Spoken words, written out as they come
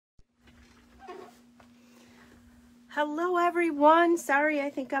Hello everyone. Sorry, I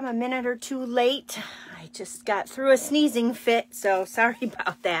think I'm a minute or two late. I just got through a sneezing fit, so sorry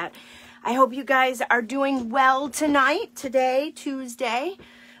about that. I hope you guys are doing well tonight, today, Tuesday.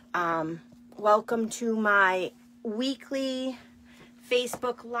 Welcome to my weekly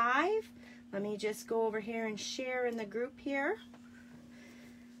Facebook Live. Let me just go over here and share in the group here.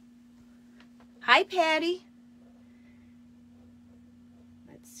 Hi, Patty.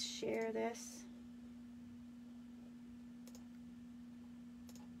 Let's share this.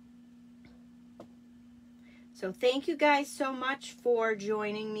 So thank you guys so much for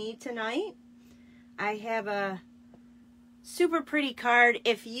joining me tonight. I have a super pretty card.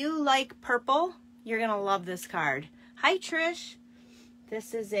 If you like purple, you're going to love this card. Hi, Trish.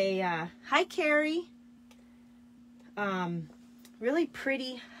 This is a, hi, Carrie. Really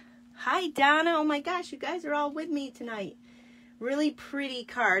pretty. Hi, Donna. Oh my gosh, you guys are all with me tonight. Really pretty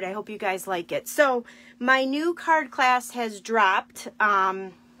card. I hope you guys like it. So my new card class has dropped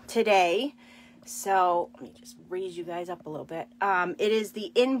today. So let me just raise you guys up a little bit. It is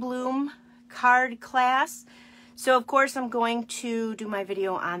the In Bloom card class. So of course I'm going to do my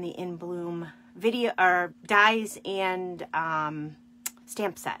video on the In Bloom video or dies and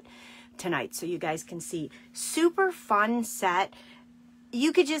stamp set tonight, so you guys can see. Super fun set.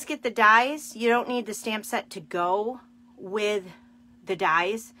 You could just get the dies. You don't need the stamp set to go with the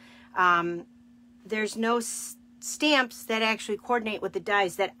dies. There's no stamps that actually coordinate with the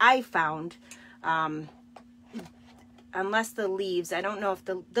dies that I found. Unless the leaves, I don't know if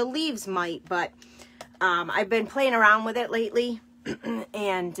the leaves might, but I've been playing around with it lately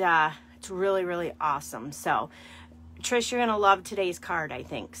and it's really, really awesome. So Trish, you're gonna love today's card, I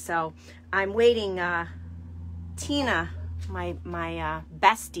think. So I'm waiting. Tina, my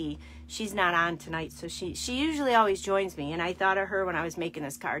bestie, she's not on tonight, so she usually always joins me, and I thought of her when I was making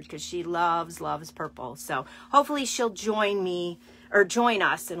this card because she loves purple. So hopefully she'll join me or join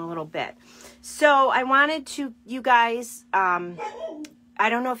us in a little bit. So I wanted to, you guys, I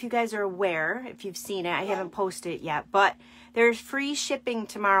don't know if you guys are aware, if you've seen it, I haven't posted it yet, but there's free shipping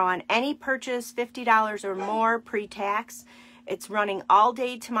tomorrow on any purchase $50 or more pre-tax. It's running all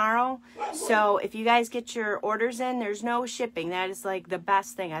day tomorrow. So if you guys get your orders in, there's no shipping. That is like the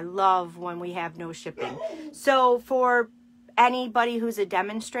best thing. I love when we have no shipping. So for anybody who's a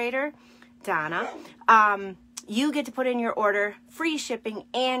demonstrator, Donna, you get to put in your order, free shipping,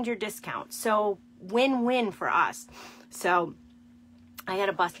 and your discount. So win-win for us. So I got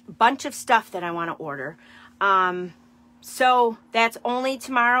a bunch of stuff that I want to order. So that's only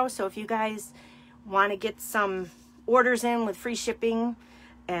tomorrow. So if you guys want to get some orders in with free shipping,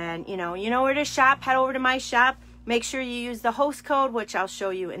 and you know where to shop, head over to my shop. Make sure you use the host code, which I'll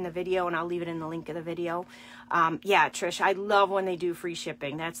show you in the video, and I'll leave it in the link of the video. Yeah, Trish, I love when they do free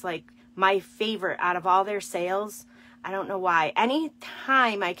shipping. That's like my favorite out of all their sales. I don't know why.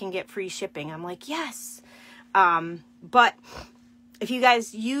 Anytime I can get free shipping, I'm like, yes. But if you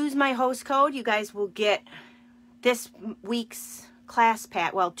guys use my host code, you guys will get this week's class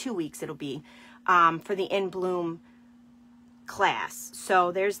pack. Well, 2 weeks it'll be for the In Bloom class.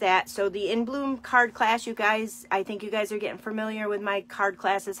 So there's that. So the In Bloom card class, you guys, I think you guys are getting familiar with my card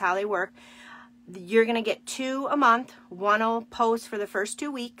classes, how they work. You're going to get 2 a month. One will post for the first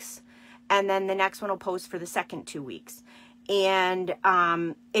 2 weeks, and then the next one will post for the second 2 weeks. And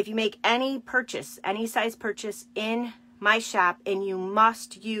if you make any purchase, any size purchase in my shop, and you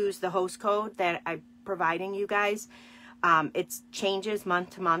must use the host code that I'm providing you guys, it changes month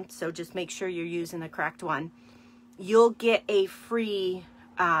to month, so just make sure you're using the correct one. You'll get a free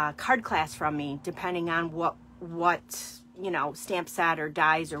card class from me, depending on what stamp set or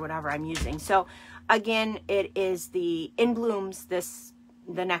dies or whatever I'm using. So again, it is the In Blooms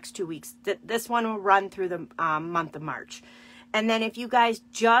the next 2 weeks. This one will run through the month of March. And then if you guys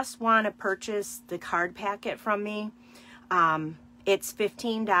just want to purchase the card packet from me, it's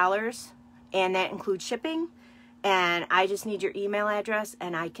 $15, and that includes shipping. And I just need your email address,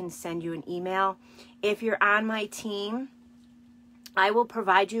 and I can send you an email. If you're on my team, I will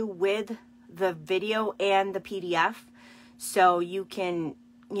provide you with the video and the PDF, so you can,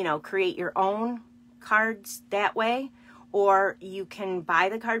 create your own cards that way, or you can buy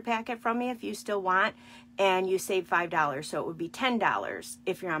the card packet from me if you still want, and you save $5. So it would be $10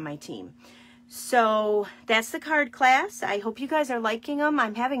 if you're on my team. So that's the card class. I hope you guys are liking them.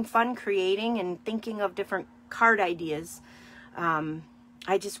 I'm having fun creating and thinking of different card ideas.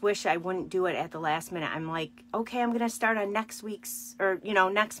 I just wish I wouldn't do it at the last minute. I'm like, okay, I'm going to start on next week's or,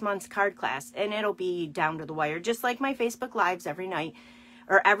 next month's card class, and it'll be down to the wire, just like my Facebook Lives every night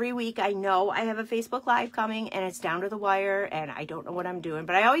or every week I know I have a Facebook Live coming and it's down to the wire and I don't know what I'm doing,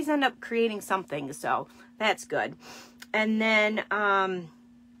 but I always end up creating something, so that's good. And then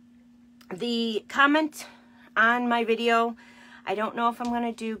the comment on my video, I don't know if I'm going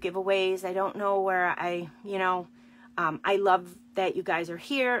to do giveaways. I don't know where I love that you guys are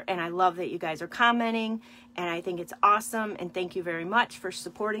here, and I love that you guys are commenting, and I think it's awesome, and thank you very much for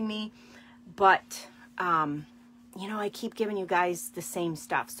supporting me. But you know, I keep giving you guys the same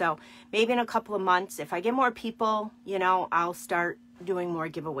stuff. So maybe in a couple of months, if I get more people, you know, I'll start doing more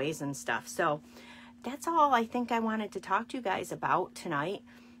giveaways and stuff. So that's all I think I wanted to talk to you guys about tonight.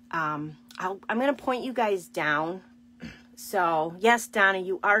 I'm going to point you guys down. So yes, Donna,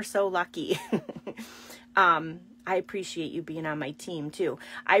 you are so lucky. I appreciate you being on my team too.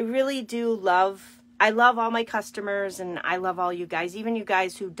 I really do I love all my customers, and I love all you guys, even you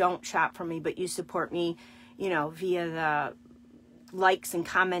guys who don't shop from me, but you support me, you know, via the likes and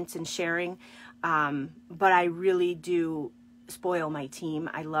comments and sharing. But I really do spoil my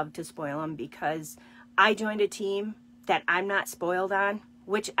team. I love to spoil them because I joined a team that I'm not spoiled on,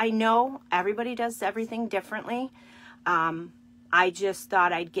 which I know everybody does everything differently. I just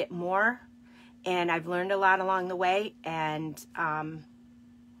thought I'd get more, and I've learned a lot along the way, and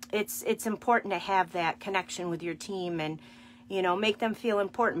it's important to have that connection with your team and, you know, make them feel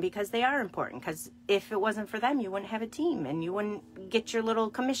important, because they are important. Because if it wasn't for them, you wouldn't have a team, and you wouldn't get your little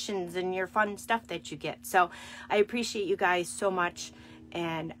commissions and your fun stuff that you get. So I appreciate you guys so much,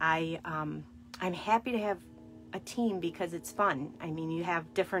 and I'm happy to have a team because it's fun. I mean, you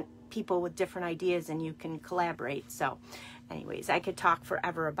have different people with different ideas and you can collaborate. So anyways, I could talk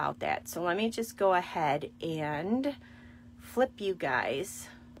forever about that. So let me just go ahead and flip you guys.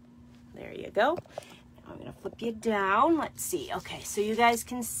 There you go. Now I'm going to flip you down. Let's see. Okay, so you guys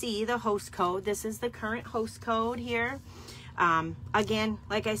can see the host code. This is the current host code here. Again,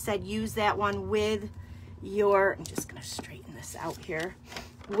 like I said, use that one with your, I'm just going to straighten this out here,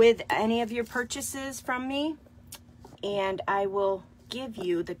 with any of your purchases from me, and I will give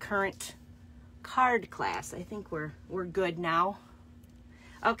you the current card class. I think we're good now.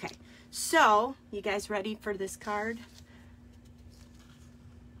 Okay, so you guys ready for this card?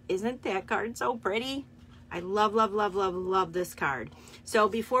 Isn't that card so pretty? I love, love, love, love, love this card. So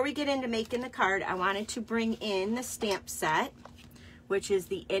before we get into making the card, I wanted to bring in the stamp set, which is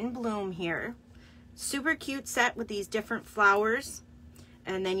the In Bloom here. Super cute set with these different flowers.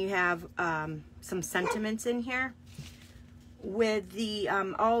 And then you have some sentiments in here. With the,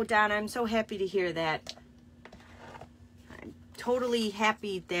 oh, Donna, I'm so happy to hear that. I'm totally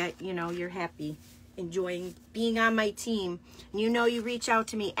happy that, you know, you're happy, enjoying being on my team. And you know, you reach out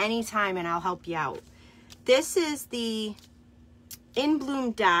to me anytime and I'll help you out. This is the In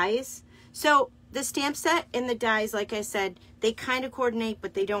Bloom dies. So the stamp set and the dies, like I said, they kind of coordinate,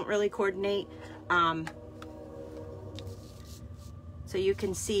 but they don't really coordinate. So you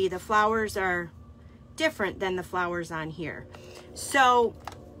can see the flowers are different than the flowers on here. So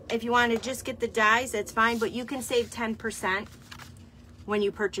if you want to just get the dies, that's fine, but you can save 10% when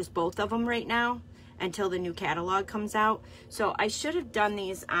you purchase both of them right now until the new catalog comes out. So I should have done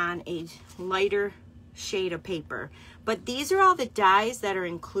these on a lighter shade of paper, but these are all the dies that are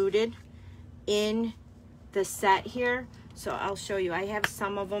included in the set here. So I'll show you. I have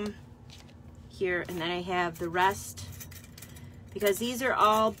some of them here, and then I have the rest, because these are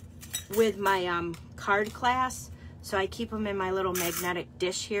all with my card class, so I keep them in my little magnetic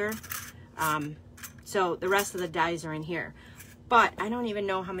dish here. So the rest of the dies are in here, but I don't even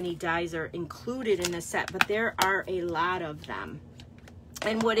know how many dies are included in the set, but there are a lot of them.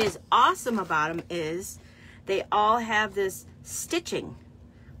 And what is awesome about them is they all have this stitching,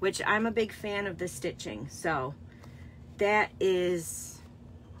 which I'm a big fan of the stitching. So that is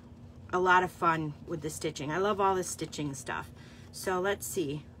a lot of fun with the stitching. I love all the stitching stuff. So let's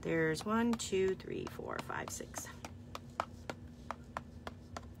see. There's 1, 2, 3, 4, 5, 6.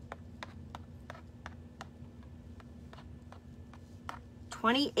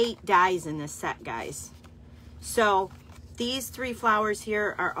 $28 dies in this set, guys. So these 3 flowers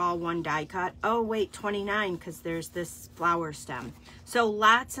here are all 1 die cut. Oh wait, 29, because there's this flower stem. So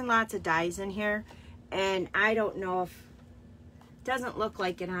lots and lots of dies in here. And I don't know if, doesn't look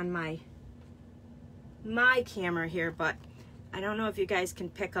like it on my camera here, but I don't know if you guys can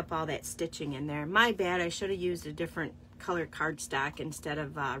pick up all that stitching in there. My bad, I should have used a different color cardstock instead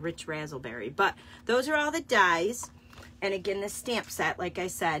of Rich Razzleberry. But those are all the dies. And again, the stamp set, like I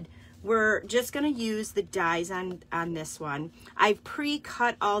said, we're just going to use the dies on this one. I've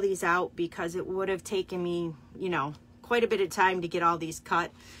pre-cut all these out because it would have taken me, you know, quite a bit of time to get all these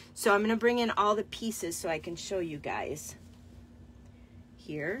cut. So I'm going to bring in all the pieces so I can show you guys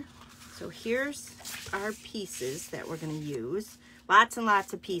here. So here's our pieces that we're going to use. Lots and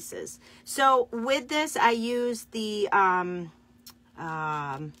lots of pieces. So with this, I use the,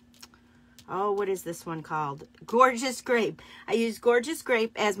 oh, what is this one called? Gorgeous Grape. I use Gorgeous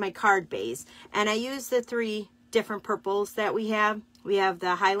Grape as my card base. And I use the 3 different purples that we have. We have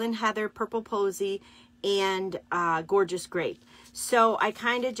the Highland Heather, Purple Posy, and Gorgeous Grape. So I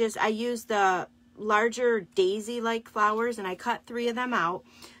kind of I use the larger daisy-like flowers, and I cut 3 of them out.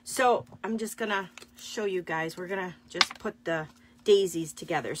 So I'm just going to show you guys. We're going to just put the daisies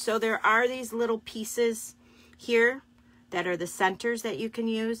together. So there are these little pieces here that are the centers that you can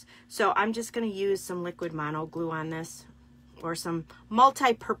use. So I'm just going to use some liquid mono glue on this, or some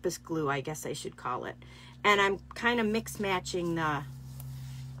multi-purpose glue, I guess I should call it. And I'm kind of mix matching the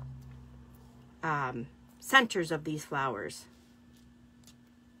centers of these flowers.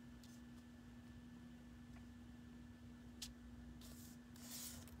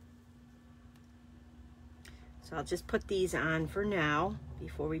 So I'll just put these on for now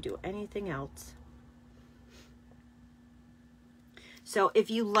before we do anything else. So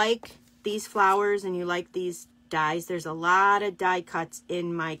if you like these flowers and you like these dies, there's a lot of die cuts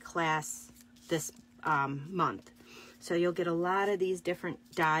in my class this month. So you'll get a lot of these different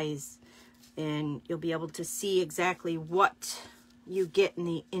dies, and you'll be able to see exactly what you get in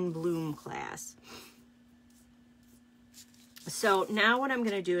the In Bloom class. So now what I'm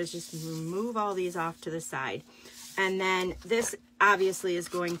going to do is just remove all these off to the side. And then this obviously is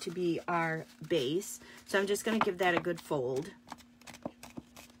going to be our base. So I'm just going to give that a good fold.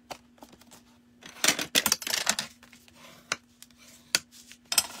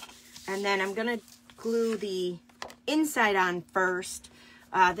 And then I'm going to glue the inside on first.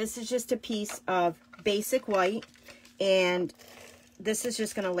 This is just a piece of basic white, and this is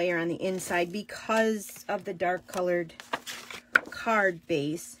just going to layer on the inside because of the dark colored card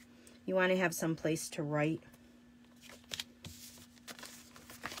base. You want to have some place to write.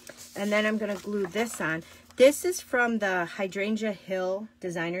 And then I'm going to glue this on. This is from the Hydrangea Hill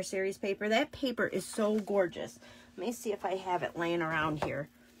Designer Series paper. That paper is so gorgeous. Let me see if I have it laying around here.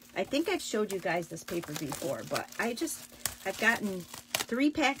 I think I've showed you guys this paper before, but I've gotten 3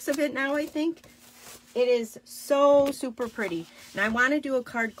 packs of it now, I think. It is so super pretty. And I want to do a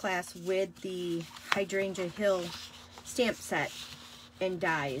card class with the Hydrangea Hill stamp set and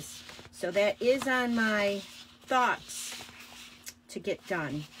dies. So that is on my thoughts to get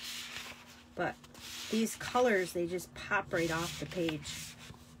done. But these colors, they just pop right off the page.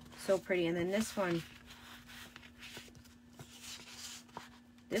 So pretty. And then this one,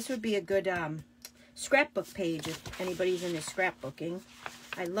 this would be a good scrapbook page if anybody's into scrapbooking.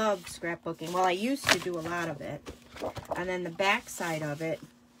 I love scrapbooking. Well, I used to do a lot of it. And then the back side of it,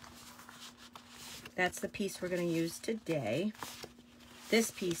 that's the piece we're going to use today.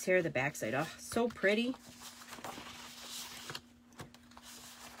 This piece here, the back side, oh, so pretty.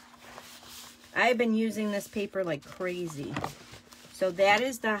 I've been using this paper like crazy. So that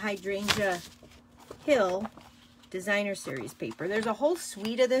is the Hydrangea Hill Designer Series paper. There's a whole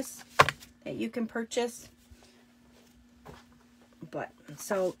suite of this that you can purchase. But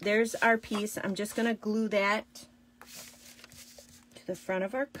so there's our piece. I'm just going to glue that to the front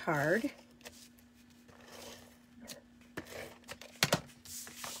of our card.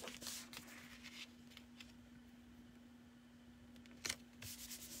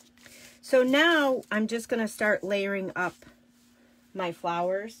 So now I'm just going to start layering up my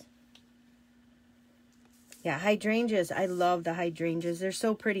flowers. Yeah, hydrangeas. I love the hydrangeas. They're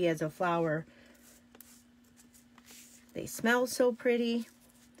so pretty as a flower. They smell so pretty.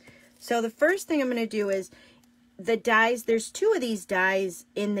 So the first thing I'm going to do is the dies. There's 2 of these dies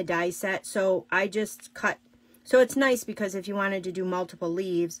in the die set. So I just cut. So it's nice because if you wanted to do multiple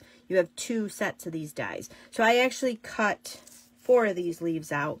leaves, you have 2 sets of these dies. So I actually cut 4 of these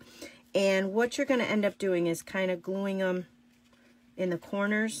leaves out. And what you're going to end up doing is kind of gluing them in the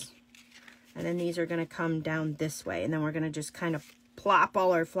corners. And then these are going to come down this way. And then we're going to just kind of plop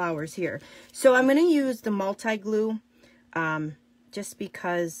all our flowers here. So I'm going to use the multi-glue just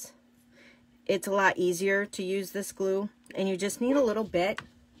because it's a lot easier to use this glue. And you just need a little bit.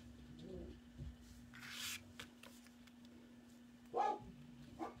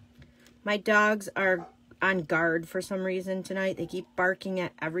 My dogs are on guard for some reason tonight. They keep barking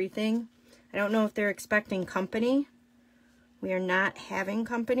at everything. I don't know if they're expecting company. We are not having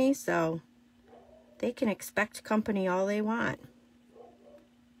company, so they can expect company all they want.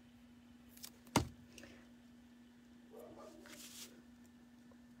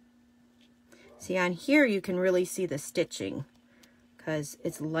 See, on here you can really see the stitching because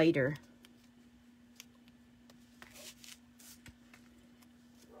it's lighter.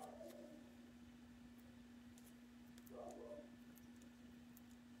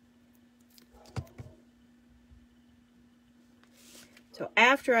 So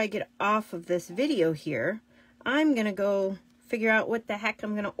after I get off of this video here, I'm going to go figure out what the heck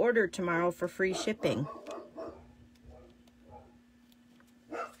I'm going to order tomorrow for free shipping.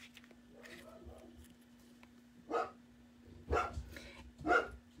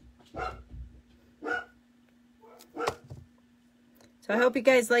 So I hope you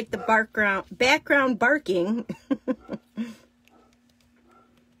guys like the background barking.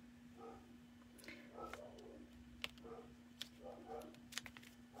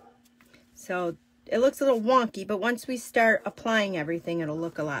 So it looks a little wonky, but once we start applying everything, it'll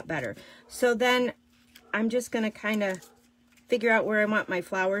look a lot better. So then I'm just going to kind of figure out where I want my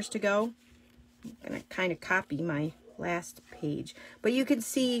flowers to go. I'm going to kind of copy my last page. But you can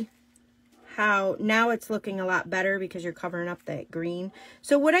see how now it's looking a lot better because you're covering up that green.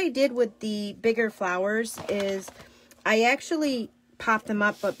 So what I did with the bigger flowers is I actually popped them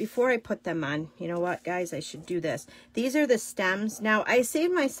up, but before I put them on, you know what, guys, I should do this. These are the stems. Now, I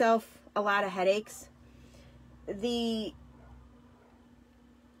saved myself a lot of headaches. The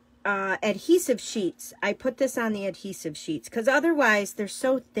adhesive sheets, I put this on the adhesive sheets because otherwise they're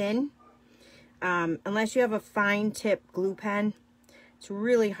so thin. Unless you have a fine tip glue pen, it's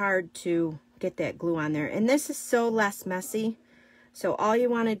really hard to get that glue on there. And this is so less messy. So all you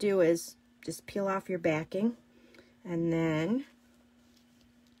want to do is just peel off your backing, and then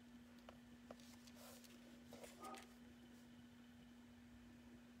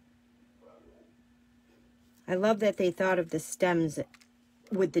I love that they thought of the stems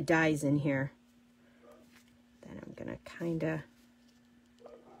with the dies in here. Then I'm going to kind of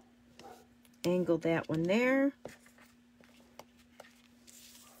angle that one there.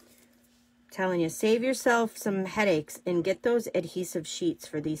 Telling you, save yourself some headaches and get those adhesive sheets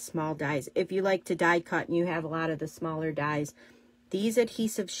for these small dies. If you like to die cut and you have a lot of the smaller dies, these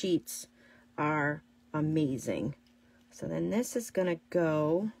adhesive sheets are amazing. So then this is going to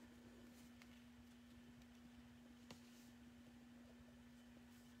go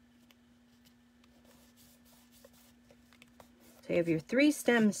so you have your 3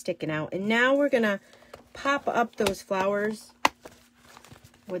 stems sticking out, and now we're going to pop up those flowers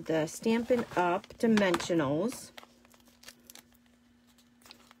with the Stampin' Up dimensionals.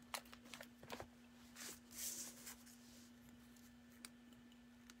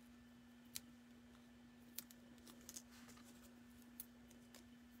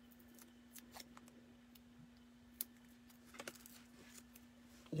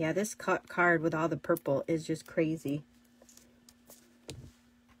 Yeah, this cut card with all the purple is just crazy.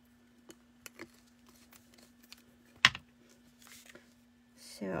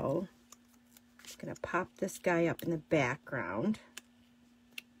 So, I'm just going to pop this guy up in the background.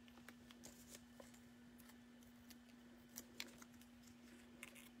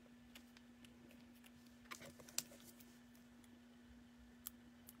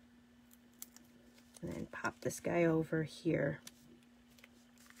 And then pop this guy over here.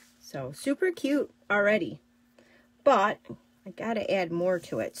 So, super cute already. But, I got to add more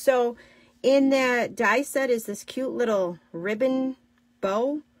to it. So, in that die set is this cute little ribbon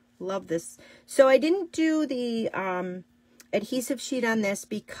bow. Love this. So I didn't do the adhesive sheet on this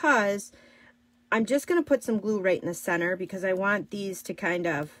because I'm just going to put some glue right in the center because I want these to kind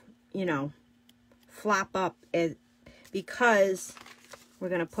of, you know, flop up because we're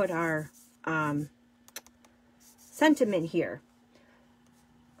going to put our sentiment here.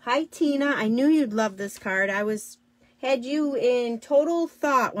 Hi, Tina. I knew you'd love this card. Had you in total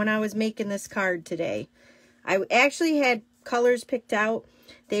thought when I was making this card today. I actually had colors picked out.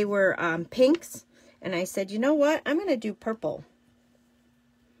 They were pinks, and I said, you know what, I'm going to do purple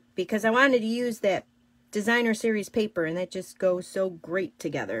because I wanted to use that designer series paper, and that just goes so great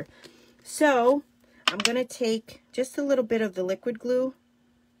together. So I'm going to take just a little bit of the liquid glue,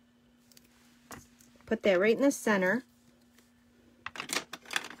 put that right in the center,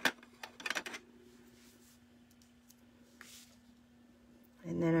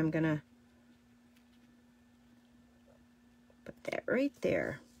 and then I'm going to put that right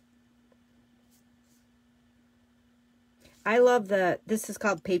there. I love this is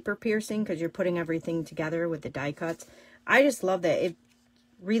called paper piercing because you're putting everything together with the die cuts. I just love that. It's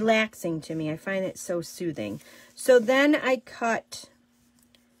relaxing to me. I find it so soothing. So then I cut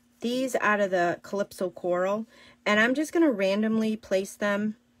these out of the Calypso Coral, and I'm just going to randomly place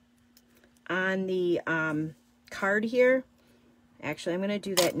them on the card here. Actually, I'm going to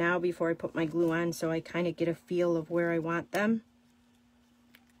do that now before I put my glue on so I kind of get a feel of where I want them.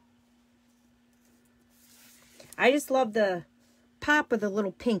 I just love the pop of the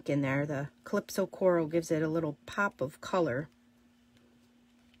little pink in there. The Calypso Coral gives it a little pop of color.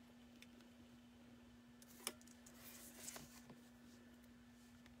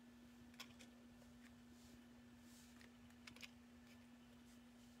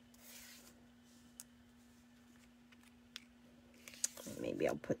 maybe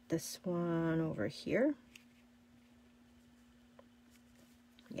I'll put this one over here.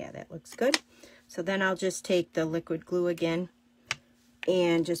 Yeah, that looks good. So then I'll just take the liquid glue again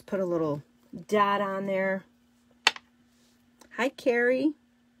and just put a little dot on there. Hi, Carrie.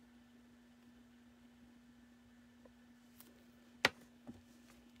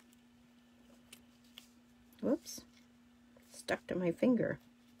 Whoops, stuck to my finger.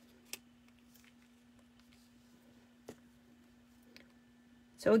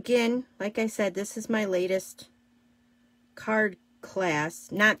 So again, like I said, this is my latest card class.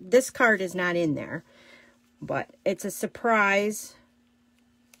 This card is not in there, but it's a surprise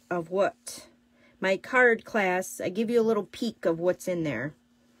of what my card class. I give you a little peek of what's in there.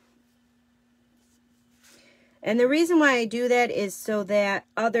 And the reason why I do that is so that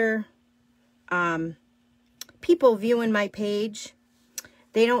other people viewing my page,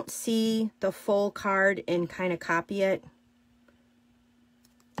 they don't see the full card and kind of copy it.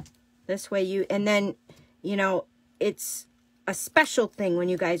 This way and then, you know, it's a special thing when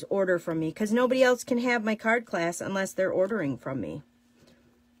you guys order from me, because nobody else can have my card class unless they're ordering from me.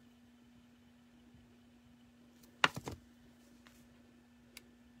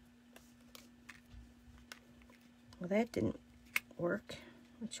 Well, that didn't work.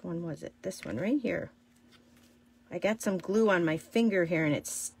 Which one was it? This one right here. I got some glue on my finger here and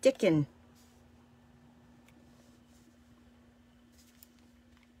it's sticking.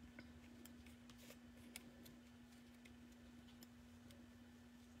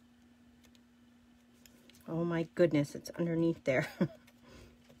 Oh my goodness, it's underneath there.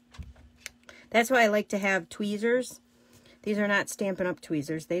 That's why I like to have tweezers. These are not Stampin' Up!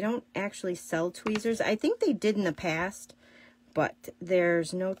 Tweezers. They don't actually sell tweezers. I think they did in the past, but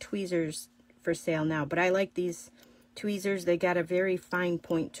there's no tweezers for sale now. But I like these tweezers. They got a very fine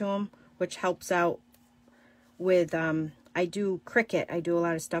point to them, which helps out with, I do Cricut. I do a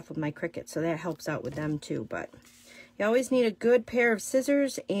lot of stuff with my Cricut, so that helps out with them too. But you always need a good pair of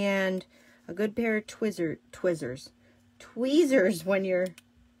scissors and a good pair of tweezers when you're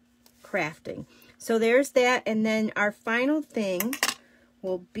crafting. So there's that. And then our final thing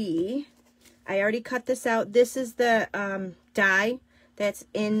will be, I already cut this out. This is the die that's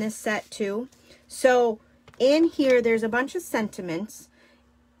in this set too. So in here, there's a bunch of sentiments.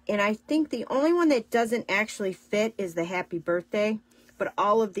 And I think the only one that doesn't actually fit is the happy birthday. But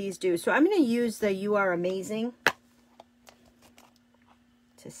all of these do. So I'm going to use the You Are Amazing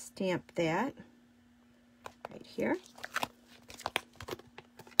to stamp that right here.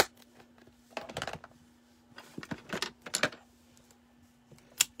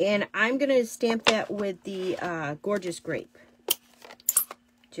 And I'm going to stamp that with the Gorgeous Grape,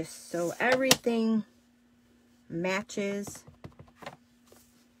 just so everything matches.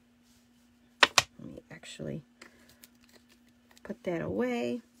 Let me actually put that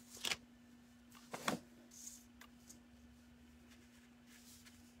away.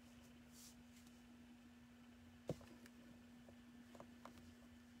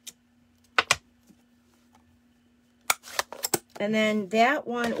 And then that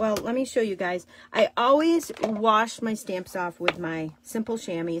one, well, let me show you guys. I always wash my stamps off with my simple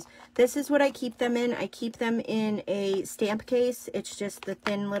chamois. This is what I keep them in. I keep them in a stamp case. It's just the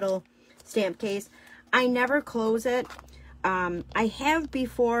thin little stamp case. I never close it. I have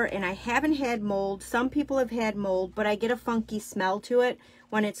before, and I haven't had mold. Some people have had mold, but I get a funky smell to it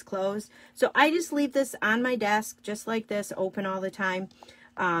when it's closed. So I just leave this on my desk, just like this, open all the time.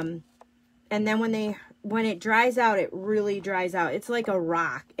 And then when it dries out, it really dries out. It's like a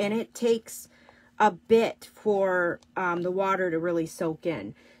rock, and it takes a bit for the water to really soak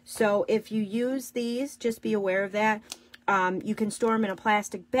in. So if you use these, just be aware of that. You can store them in a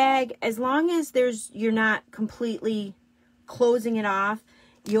plastic bag. As long as you're not completely closing it off,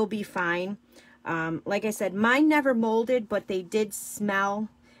 you'll be fine. Like I said, mine never molded, but they did smell,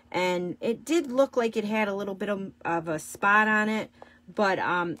 and it did look like it had a little bit of a spot on it. But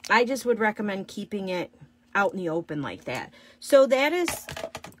I just would recommend keeping it out in the open like that. So that is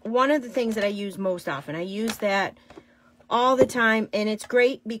one of the things that I use most often. I use that all the time, and it's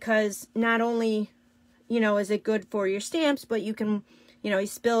great because not only, you know, is it good for your stamps, but you can, you know, you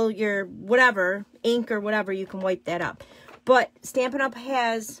spill your whatever, ink or whatever, you can wipe that up. But Stampin' Up!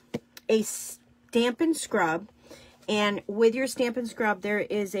 Has a Stampin' Scrub, and with your Stampin' Scrub, there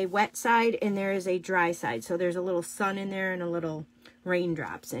is a wet side and there is a dry side. So there's a little sun in there and a little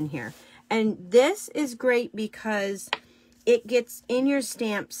raindrops in here. And this is great because it gets in your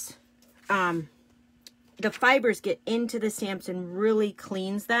stamps. The fibers get into the stamps and really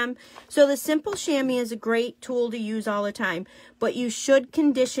cleans them. So the simple chamois is a great tool to use all the time, but you should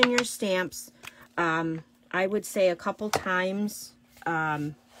condition your stamps, I would say a couple times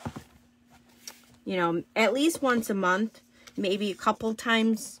you know, at least once a month, maybe a couple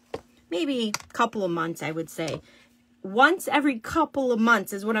times, maybe a couple of months, I would say. Once every couple of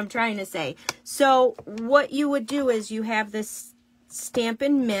months is what I'm trying to say. So what you would do is you have this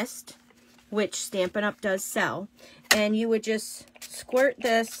Stampin' Mist, which Stampin' Up does sell, and you would just squirt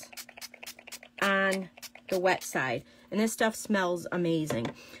this on the wet side, and this stuff smells amazing.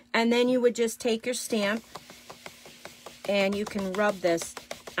 And then you would just take your stamp and you can rub this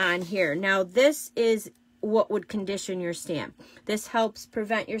on here. Now this is what would condition your stamp. This helps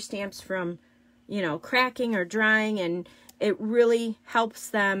prevent your stamps from, you know, cracking or drying, and it really helps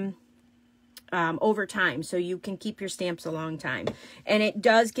them over time, so you can keep your stamps a long time. And it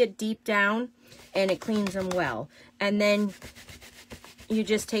does get deep down and it cleans them well. And then you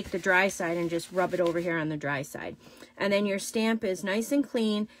just take the dry side and just rub it over here on the dry side, and then your stamp is nice and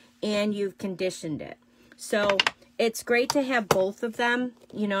clean and you've conditioned it. So it's great to have both of them.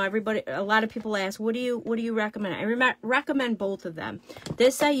 You know, a lot of people ask, what do you recommend? I recommend both of them.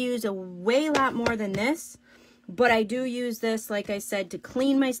 This I use a lot more than this, but I do use this, like I said, to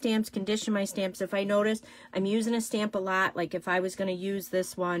clean my stamps, condition my stamps. If I notice I'm using a stamp a lot, like if I was going to use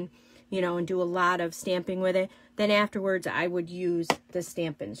this one, you know, and do a lot of stamping with it, then afterwards I would use the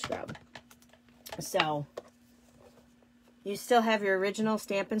Stampin' Scrub. So you still have your original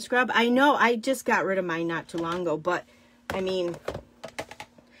Stampin' Scrub. I know I just got rid of mine not too long ago, but I mean,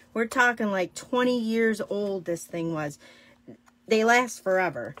 we're talking like 20 years old this thing was. They last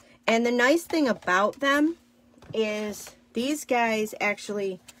forever. And the nice thing about them is these guys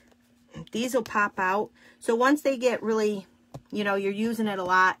actually, these will pop out. So once they get really, you know, you're using it a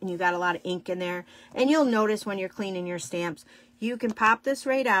lot and you got a lot of ink in there, and you'll notice when you're cleaning your stamps, you can pop this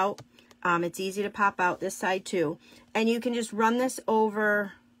right out. It's easy to pop out this side too. And you can just run this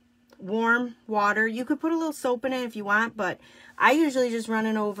over warm water. You could put a little soap in it if you want, but I usually just run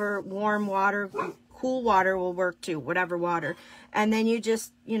it over warm water. Cool water will work too, whatever water. And then you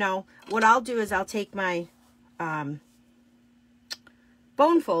just, you know, what I'll do is I'll take my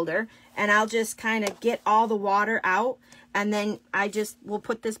bone folder and I'll just kind of get all the water out, and then I just will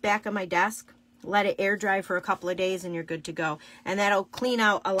put this back on my desk, let it air dry for a couple of days, and you're good to go. And that'll clean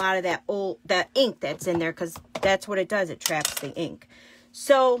out a lot of that ink that's in there, because that's what it does. It traps the ink.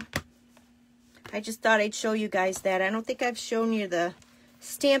 So I just thought I'd show you guys that. I don't think I've shown you the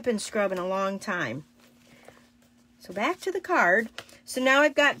Stampin' Scrub in a long time. So back to the card. So now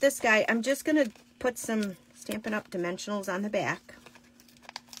I've got this guy. I'm just going to put some Stampin' Up dimensionals on the back.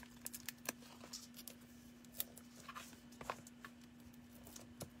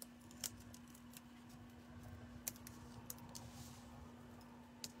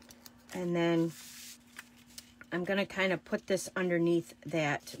 And then I'm going to kind of put this underneath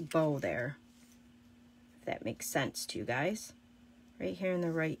that bow there, if that makes sense to you guys. Right here in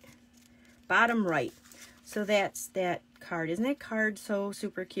the right, bottom right. So that's that card. Isn't that card so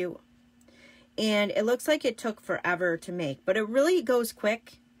super cute? And it looks like it took forever to make, but it really goes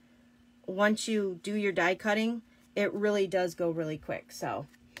quick. Once you do your die cutting, it really does go really quick. So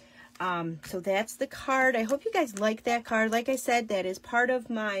that's the card. I hope you guys like that card. Like I said, that is part of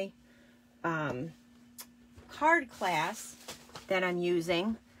my card class that I'm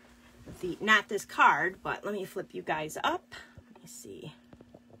using. Not this card, but let me flip you guys up. Let me see.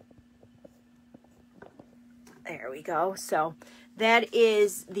 There we go. So that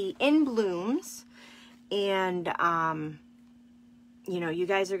is the In Blooms, and you know, you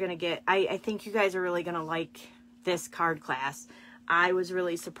guys are gonna get, I think you guys are really gonna like this card class. I was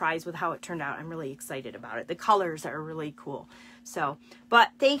really surprised with how it turned out. I'm really excited about it. The colors are really cool. So, but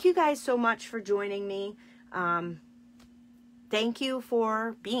thank you guys so much for joining me. Thank you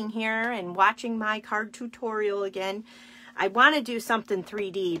for being here and watching my card tutorial again. I want to do something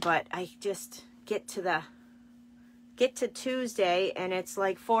 3D, but I just get to Tuesday and it's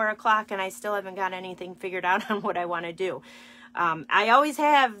like 4 o'clock and I still haven't got anything figured out on what I want to do. I always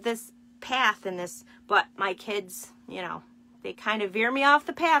have this path in this, but my kids, you know, they kind of veer me off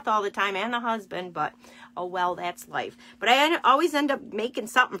the path all the time, and the husband, but oh well, that's life. But I always end up making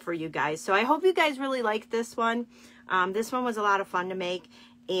something for you guys. So I hope you guys really like this one. This one was a lot of fun to make,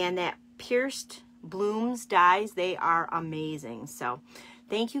 and that Pierced Blooms dies, they are amazing. So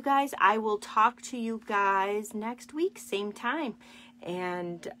thank you guys. I will talk to you guys next week, same time.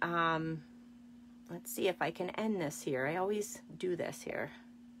 And let's see if I can end this here. I always do this here.